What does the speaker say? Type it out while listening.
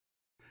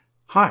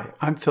Hi,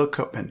 I'm Phil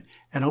Koopman,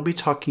 and I'll be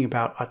talking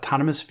about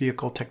autonomous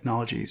vehicle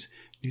technologies,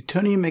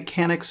 Newtonian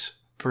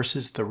mechanics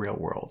versus the real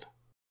world.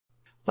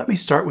 Let me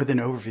start with an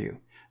overview.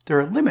 There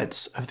are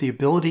limits of the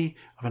ability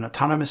of an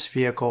autonomous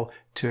vehicle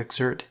to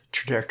exert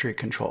trajectory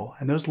control,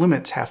 and those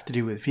limits have to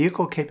do with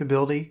vehicle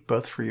capability,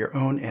 both for your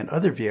own and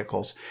other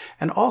vehicles,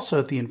 and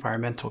also the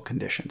environmental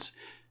conditions.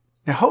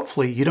 Now,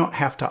 hopefully you don't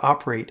have to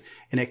operate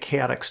in a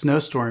chaotic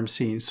snowstorm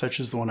scene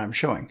such as the one I'm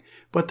showing,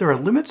 but there are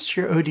limits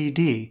to your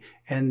ODD,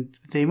 and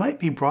they might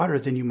be broader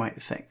than you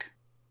might think.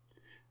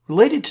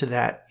 Related to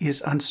that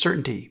is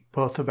uncertainty,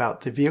 both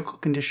about the vehicle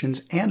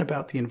conditions and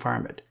about the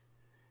environment.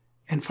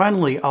 And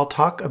finally, I'll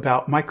talk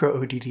about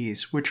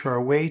micro-ODDs, which are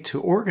a way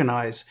to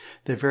organize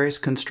the various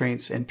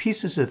constraints and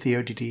pieces of the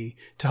ODD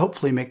to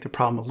hopefully make the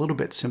problem a little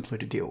bit simpler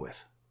to deal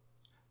with.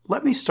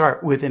 Let me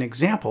start with an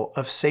example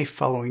of safe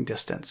following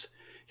distance.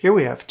 Here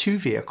we have two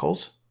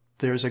vehicles.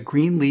 There's a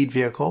green lead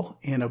vehicle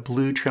and a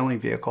blue trailing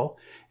vehicle,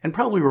 and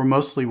probably we're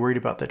mostly worried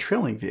about the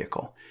trailing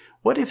vehicle.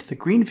 What if the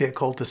green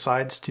vehicle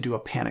decides to do a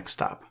panic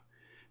stop?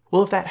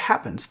 Well, if that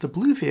happens, the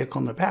blue vehicle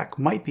in the back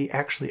might be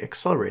actually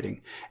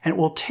accelerating, and it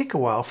will take a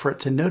while for it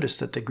to notice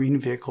that the green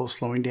vehicle is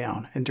slowing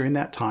down, and during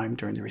that time,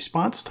 during the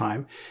response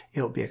time,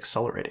 it'll be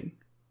accelerating.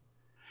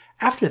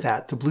 After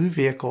that, the blue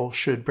vehicle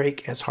should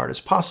brake as hard as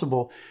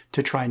possible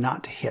to try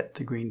not to hit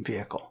the green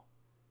vehicle.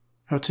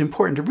 Now, it's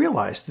important to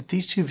realize that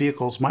these two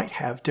vehicles might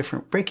have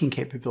different braking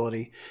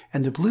capability,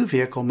 and the blue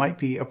vehicle might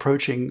be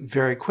approaching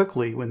very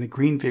quickly when the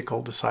green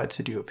vehicle decides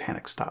to do a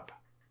panic stop.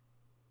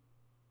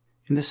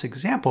 In this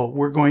example,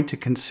 we're going to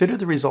consider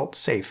the result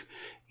safe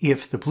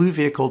if the blue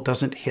vehicle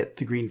doesn't hit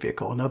the green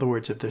vehicle. In other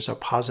words, if there's a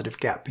positive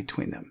gap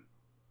between them.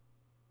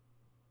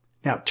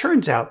 Now, it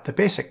turns out the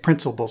basic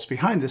principles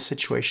behind this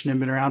situation have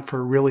been around for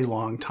a really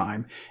long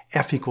time.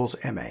 F equals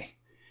ma.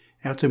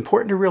 Now, it's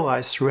important to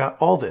realize throughout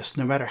all this,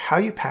 no matter how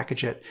you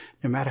package it,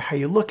 no matter how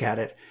you look at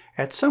it,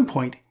 at some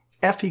point,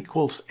 F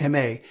equals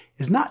ma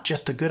is not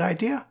just a good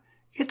idea,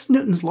 it's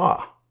Newton's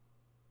law.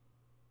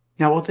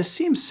 Now, while this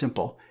seems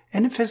simple,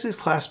 and in physics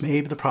class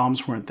maybe the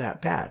problems weren't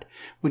that bad,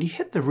 when you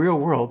hit the real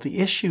world, the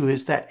issue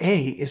is that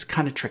A is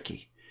kind of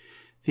tricky.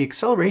 The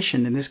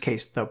acceleration, in this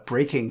case, the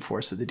braking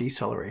force of the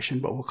deceleration,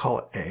 but we'll call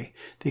it A,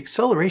 the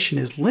acceleration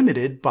is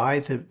limited by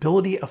the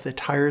ability of the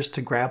tires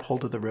to grab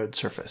hold of the road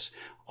surface.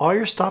 All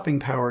your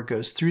stopping power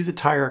goes through the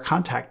tire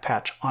contact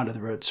patch onto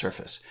the road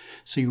surface.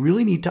 So you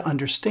really need to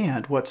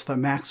understand what's the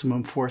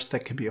maximum force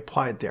that can be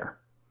applied there.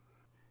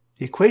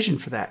 The equation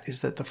for that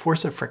is that the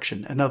force of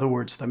friction, in other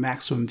words, the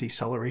maximum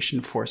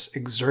deceleration force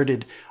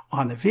exerted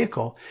on the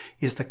vehicle,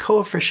 is the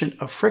coefficient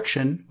of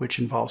friction, which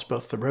involves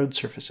both the road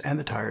surface and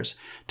the tires,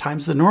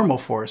 times the normal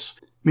force,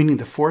 meaning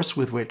the force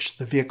with which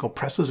the vehicle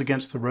presses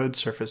against the road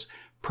surface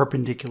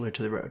perpendicular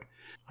to the road.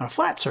 On a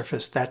flat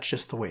surface, that's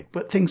just the weight,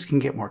 but things can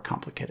get more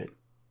complicated.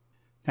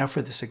 Now,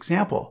 for this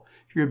example,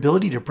 your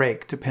ability to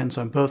brake depends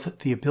on both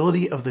the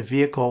ability of the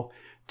vehicle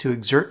to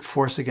exert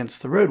force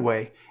against the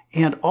roadway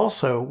and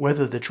also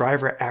whether the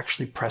driver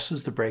actually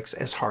presses the brakes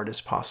as hard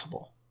as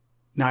possible.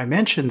 Now, I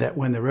mentioned that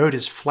when the road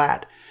is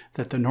flat,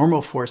 that the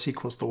normal force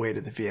equals the weight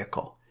of the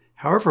vehicle.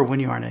 However, when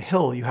you're on a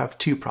hill, you have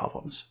two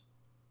problems.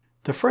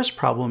 The first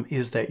problem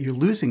is that you're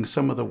losing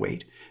some of the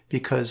weight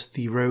because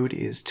the road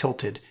is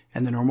tilted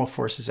and the normal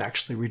force is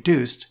actually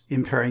reduced,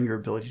 impairing your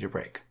ability to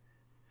brake.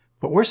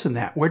 But worse than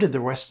that, where did the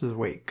rest of the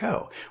weight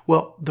go?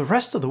 Well, the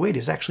rest of the weight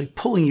is actually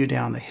pulling you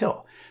down the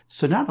hill.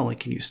 So not only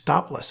can you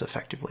stop less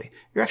effectively,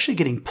 you're actually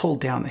getting pulled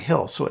down the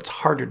hill, so it's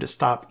harder to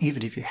stop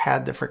even if you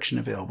had the friction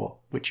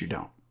available, which you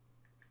don't.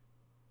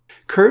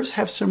 Curves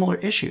have similar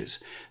issues.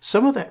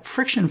 Some of that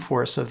friction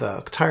force of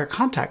the tire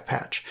contact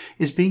patch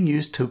is being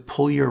used to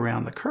pull you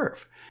around the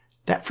curve.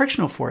 That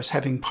frictional force,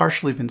 having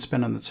partially been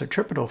spent on the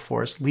centripetal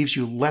force, leaves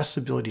you less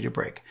ability to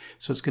brake.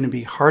 So it's going to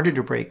be harder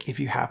to brake if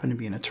you happen to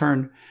be in a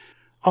turn.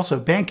 Also,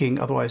 banking,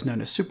 otherwise known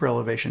as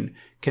superelevation,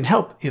 can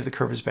help if the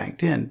curve is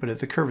banked in, but if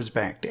the curve is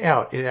banked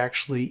out, it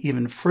actually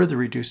even further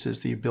reduces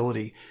the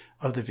ability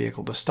of the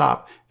vehicle to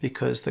stop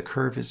because the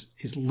curve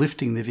is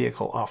lifting the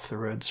vehicle off the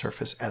road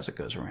surface as it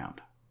goes around.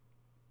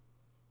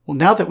 Well,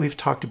 now that we've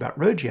talked about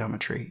road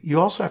geometry, you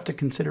also have to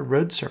consider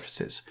road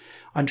surfaces.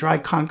 On dry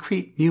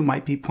concrete, mu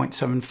might be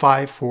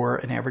 0.75 for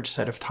an average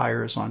set of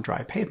tires on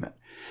dry pavement.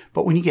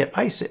 But when you get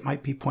ice, it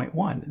might be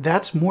 0.1.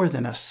 That's more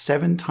than a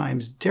 7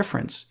 times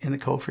difference in the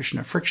coefficient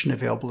of friction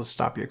available to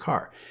stop your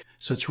car.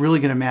 So it's really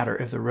going to matter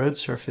if the road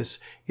surface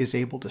is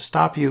able to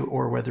stop you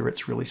or whether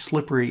it's really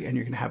slippery and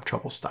you're going to have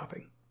trouble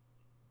stopping.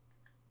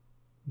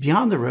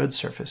 Beyond the road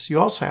surface, you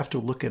also have to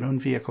look at own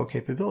vehicle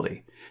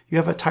capability. You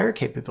have a tire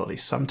capability.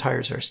 Some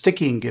tires are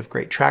sticky and give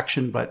great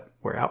traction, but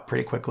wear out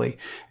pretty quickly.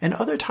 And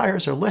other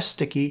tires are less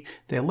sticky,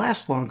 they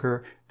last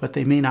longer, but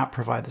they may not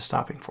provide the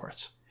stopping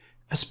force.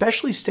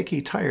 Especially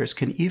sticky tires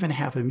can even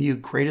have a mu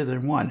greater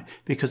than 1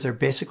 because they're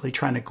basically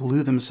trying to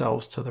glue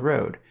themselves to the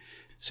road.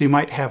 So you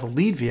might have a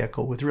lead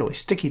vehicle with really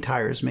sticky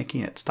tires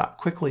making it stop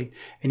quickly,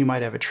 and you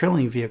might have a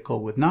trailing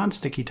vehicle with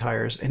non-sticky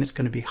tires, and it's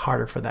going to be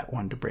harder for that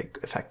one to brake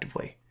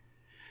effectively.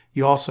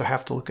 You also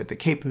have to look at the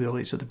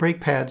capabilities of the brake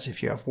pads.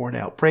 If you have worn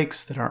out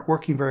brakes that aren't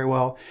working very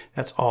well,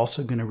 that's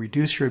also going to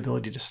reduce your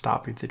ability to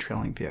stop the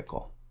trailing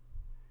vehicle.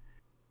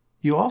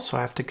 You also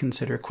have to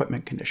consider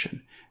equipment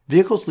condition.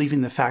 Vehicles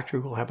leaving the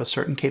factory will have a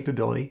certain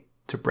capability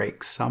to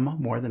brake, some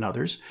more than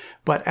others,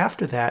 but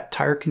after that,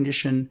 tire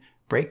condition,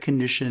 brake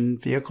condition,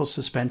 vehicle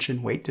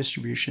suspension, weight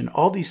distribution,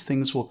 all these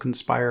things will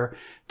conspire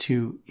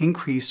to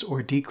increase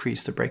or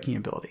decrease the braking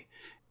ability.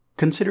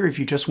 Consider if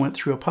you just went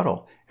through a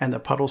puddle and the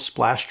puddle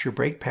splashed your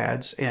brake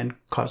pads and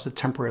caused a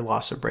temporary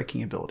loss of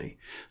braking ability.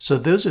 So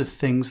those are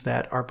things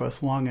that are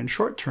both long and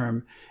short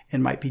term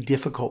and might be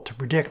difficult to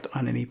predict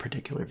on any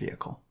particular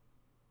vehicle.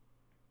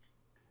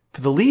 For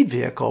the lead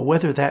vehicle,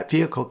 whether that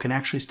vehicle can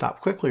actually stop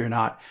quickly or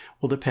not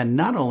will depend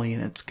not only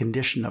on its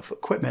condition of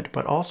equipment,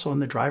 but also on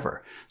the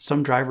driver.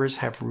 Some drivers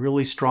have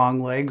really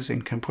strong legs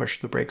and can push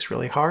the brakes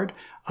really hard,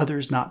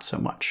 others not so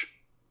much.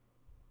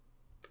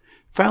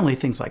 Finally,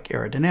 things like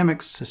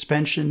aerodynamics,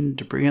 suspension,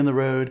 debris on the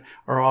road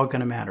are all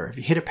going to matter. If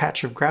you hit a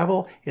patch of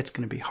gravel, it's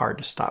going to be hard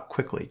to stop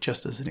quickly,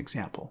 just as an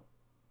example.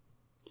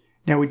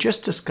 Now, we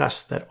just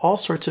discussed that all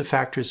sorts of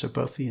factors of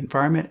both the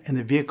environment and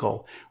the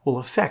vehicle will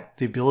affect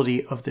the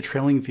ability of the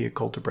trailing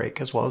vehicle to brake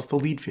as well as the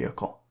lead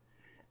vehicle.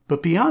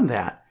 But beyond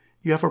that,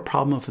 you have a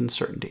problem of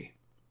uncertainty.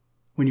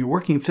 When you're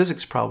working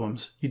physics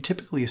problems, you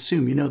typically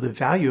assume you know the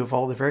value of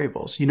all the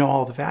variables, you know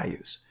all the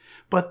values.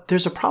 But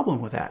there's a problem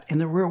with that. In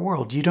the real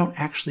world, you don't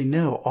actually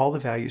know all the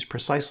values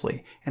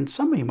precisely, and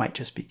some you might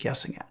just be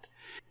guessing at.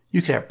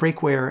 You could have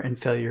brake wear and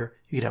failure,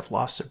 you could have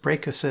loss of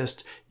brake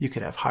assist, you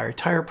could have higher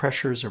tire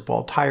pressures or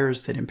bald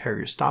tires that impair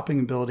your stopping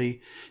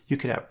ability, you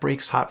could have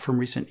brakes hot from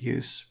recent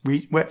use,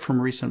 wet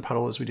from recent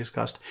puddle as we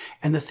discussed,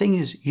 and the thing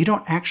is, you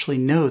don't actually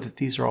know that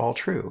these are all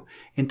true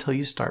until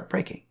you start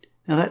braking.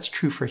 Now that's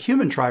true for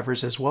human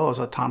drivers as well as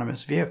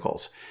autonomous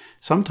vehicles.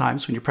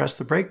 Sometimes when you press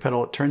the brake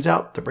pedal, it turns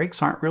out the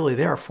brakes aren't really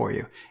there for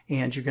you,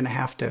 and you're going to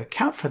have to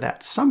account for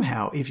that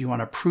somehow if you want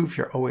to prove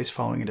you're always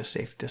following at a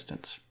safe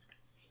distance.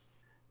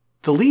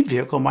 The lead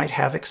vehicle might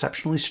have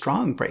exceptionally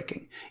strong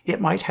braking. It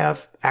might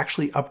have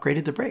actually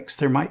upgraded the brakes.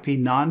 There might be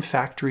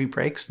non-factory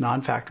brakes,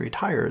 non-factory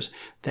tires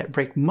that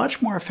brake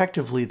much more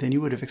effectively than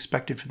you would have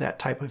expected for that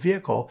type of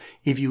vehicle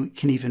if you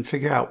can even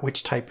figure out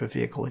which type of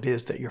vehicle it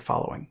is that you're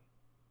following.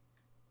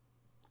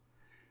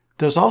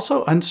 There's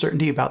also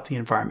uncertainty about the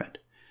environment.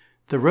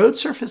 The road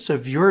surface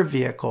of your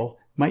vehicle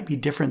might be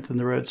different than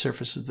the road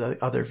surface of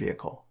the other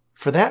vehicle.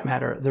 For that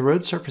matter, the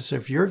road surface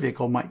of your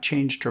vehicle might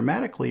change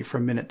dramatically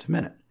from minute to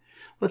minute.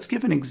 Let's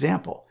give an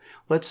example.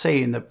 Let's say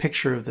in the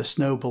picture of the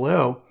snow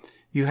below,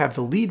 you have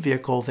the lead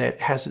vehicle that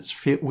has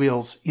its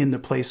wheels in the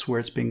place where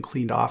it's being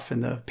cleaned off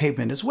and the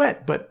pavement is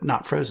wet but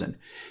not frozen.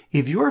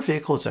 If your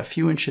vehicle is a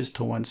few inches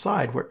to one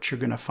side, what you're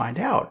going to find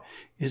out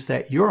is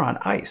that you're on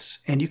ice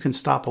and you can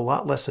stop a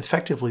lot less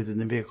effectively than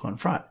the vehicle in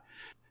front.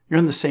 You're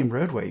on the same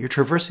roadway. You're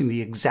traversing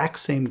the exact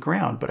same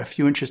ground, but a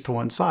few inches to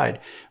one side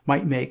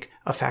might make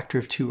a factor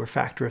of 2 or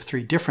factor of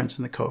 3 difference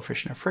in the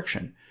coefficient of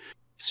friction.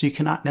 So you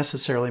cannot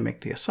necessarily make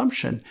the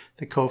assumption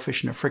the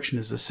coefficient of friction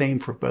is the same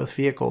for both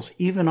vehicles,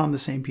 even on the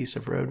same piece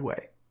of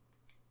roadway.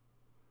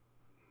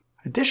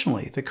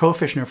 Additionally, the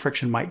coefficient of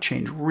friction might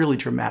change really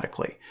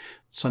dramatically.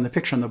 So in the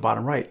picture on the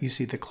bottom right, you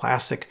see the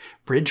classic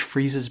bridge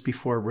freezes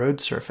before road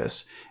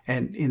surface.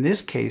 And in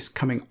this case,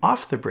 coming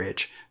off the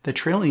bridge, the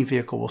trailing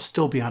vehicle will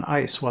still be on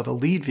ice while the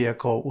lead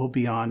vehicle will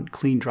be on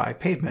clean, dry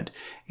pavement.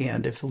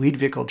 And if the lead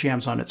vehicle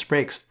jams on its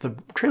brakes, the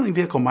trailing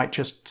vehicle might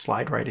just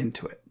slide right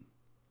into it.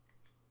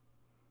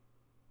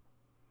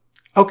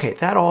 Okay,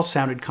 that all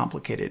sounded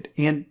complicated,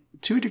 and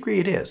to a degree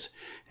it is.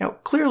 Now,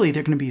 clearly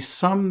there are going to be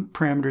some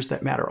parameters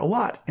that matter a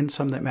lot and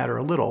some that matter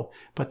a little,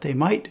 but they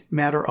might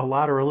matter a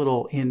lot or a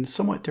little in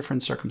somewhat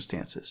different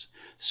circumstances.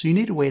 So you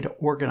need a way to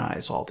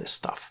organize all this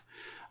stuff.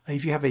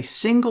 If you have a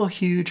single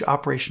huge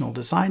operational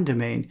design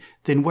domain,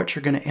 then what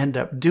you're going to end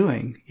up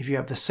doing, if you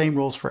have the same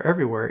rules for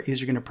everywhere,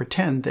 is you're going to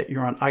pretend that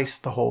you're on ice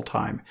the whole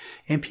time.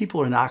 And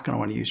people are not going to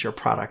want to use your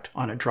product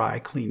on a dry,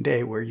 clean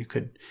day where you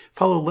could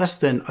follow less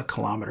than a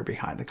kilometer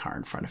behind the car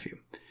in front of you.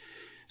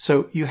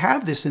 So you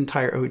have this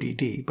entire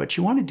ODD, but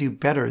you want to do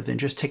better than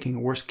just taking a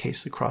worst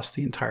case across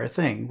the entire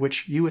thing,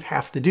 which you would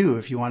have to do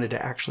if you wanted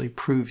to actually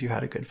prove you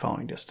had a good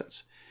following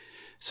distance.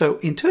 So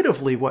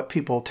intuitively, what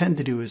people tend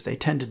to do is they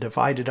tend to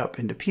divide it up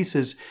into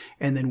pieces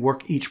and then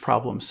work each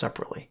problem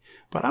separately.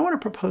 But I want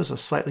to propose a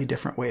slightly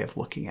different way of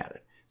looking at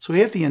it. So we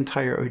have the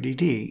entire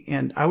ODD,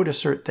 and I would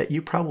assert that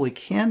you probably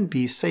can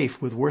be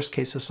safe with worst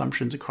case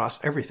assumptions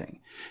across everything.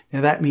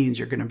 Now that means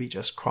you're going to be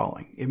just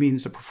crawling. It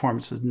means the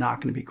performance is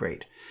not going to be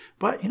great.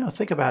 But,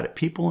 think about it.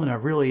 People in a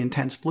really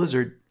intense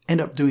blizzard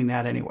end up doing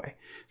that anyway.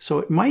 So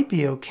it might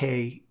be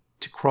okay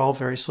to crawl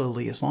very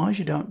slowly as long as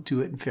you don't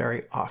do it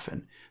very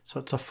often. So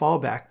it's a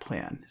fallback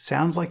plan.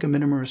 Sounds like a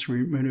minimalist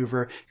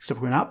maneuver, except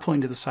we're not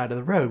pulling to the side of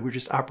the road. We're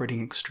just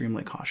operating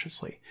extremely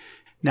cautiously.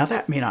 Now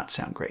that may not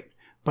sound great,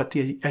 but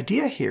the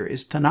idea here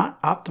is to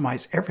not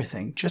optimize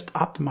everything, just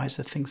optimize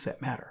the things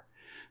that matter.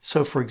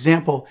 So for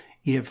example,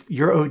 if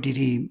your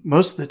ODD,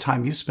 most of the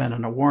time you spend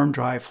on a warm,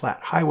 dry,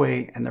 flat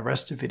highway and the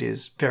rest of it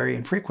is very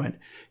infrequent,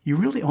 you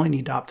really only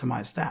need to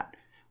optimize that.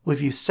 Well,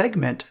 if you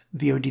segment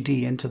the ODD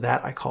into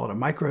that, I call it a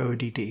micro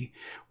ODD,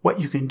 what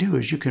you can do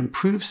is you can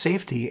improve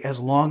safety as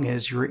long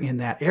as you're in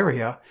that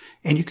area,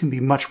 and you can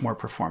be much more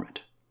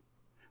performant.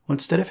 Well,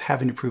 instead of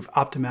having to prove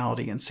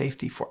optimality and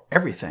safety for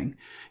everything,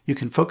 you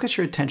can focus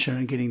your attention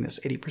on getting this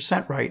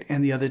 80% right,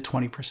 and the other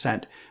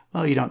 20%,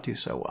 well, you don't do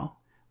so well.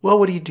 Well,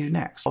 what do you do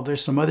next? Well,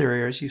 there's some other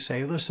areas you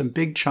say, there's some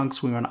big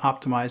chunks we want to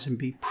optimize and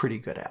be pretty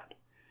good at.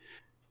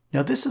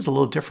 Now, this is a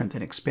little different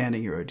than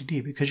expanding your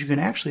ODD because you can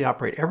actually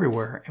operate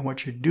everywhere, and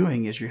what you're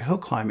doing is you're hill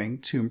climbing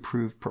to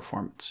improve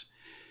performance.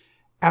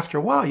 After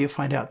a while, you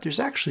find out there's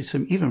actually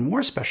some even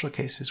more special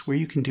cases where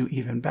you can do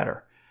even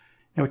better.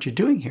 Now, what you're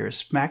doing here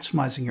is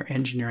maximizing your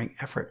engineering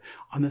effort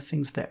on the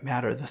things that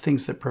matter, the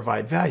things that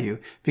provide value,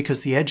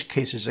 because the edge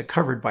cases are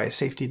covered by a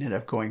safety net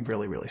of going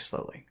really, really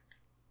slowly.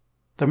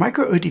 The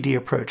micro-ODD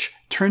approach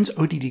turns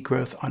ODD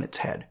growth on its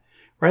head.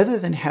 Rather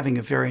than having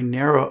a very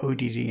narrow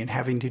ODD and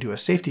having to do a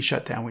safety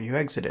shutdown when you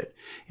exit it,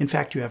 in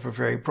fact, you have a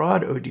very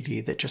broad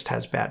ODD that just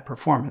has bad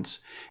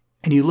performance,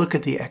 and you look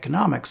at the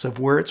economics of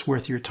where it's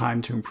worth your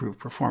time to improve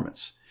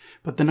performance.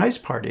 But the nice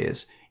part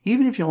is,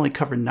 even if you only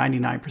cover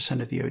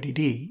 99% of the ODD,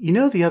 you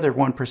know the other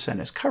 1%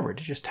 is covered.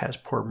 It just has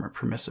poor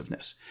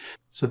permissiveness.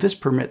 So this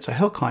permits a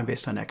hill climb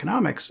based on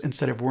economics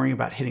instead of worrying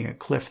about hitting a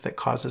cliff that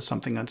causes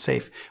something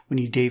unsafe when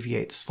you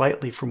deviate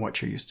slightly from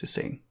what you're used to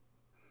seeing.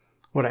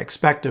 What I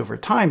expect over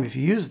time, if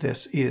you use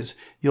this, is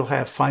you'll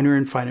have finer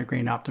and finer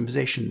grain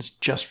optimizations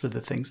just for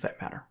the things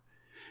that matter.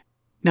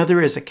 Now,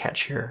 there is a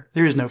catch here.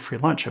 There is no free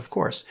lunch, of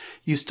course.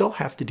 You still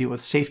have to deal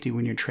with safety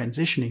when you're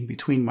transitioning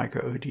between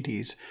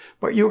micro-ODDs,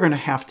 but you're going to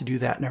have to do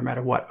that no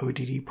matter what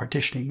ODD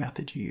partitioning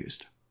method you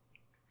used.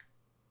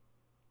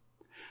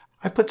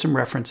 I put some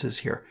references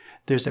here.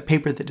 There's a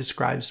paper that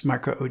describes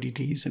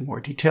micro-ODDs in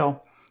more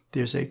detail.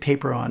 There's a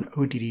paper on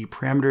ODD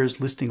parameters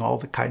listing all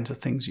the kinds of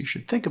things you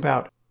should think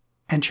about.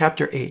 And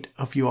Chapter 8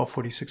 of UL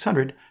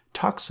 4600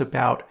 talks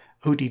about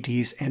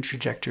ODDs and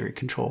trajectory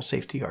control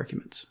safety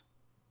arguments.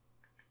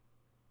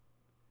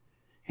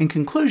 In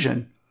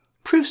conclusion,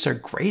 proofs are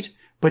great,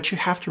 but you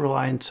have to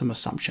rely on some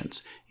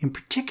assumptions. In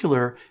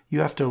particular, you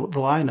have to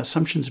rely on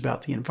assumptions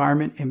about the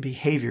environment and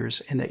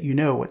behaviors and that you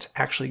know what's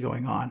actually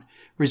going on,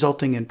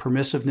 resulting in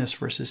permissiveness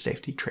versus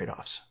safety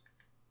trade-offs.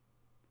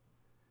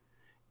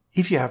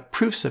 If you have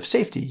proofs of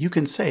safety, you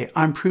can say,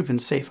 I'm proven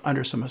safe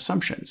under some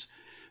assumptions.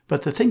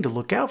 But the thing to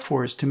look out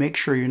for is to make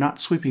sure you're not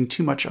sweeping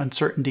too much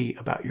uncertainty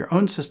about your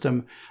own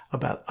system,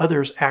 about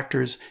others,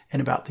 actors,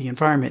 and about the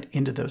environment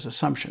into those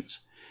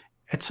assumptions.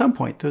 At some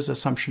point, those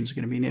assumptions are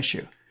going to be an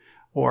issue.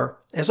 Or,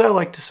 as I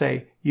like to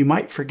say, you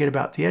might forget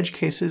about the edge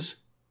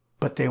cases,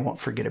 but they won't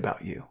forget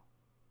about you.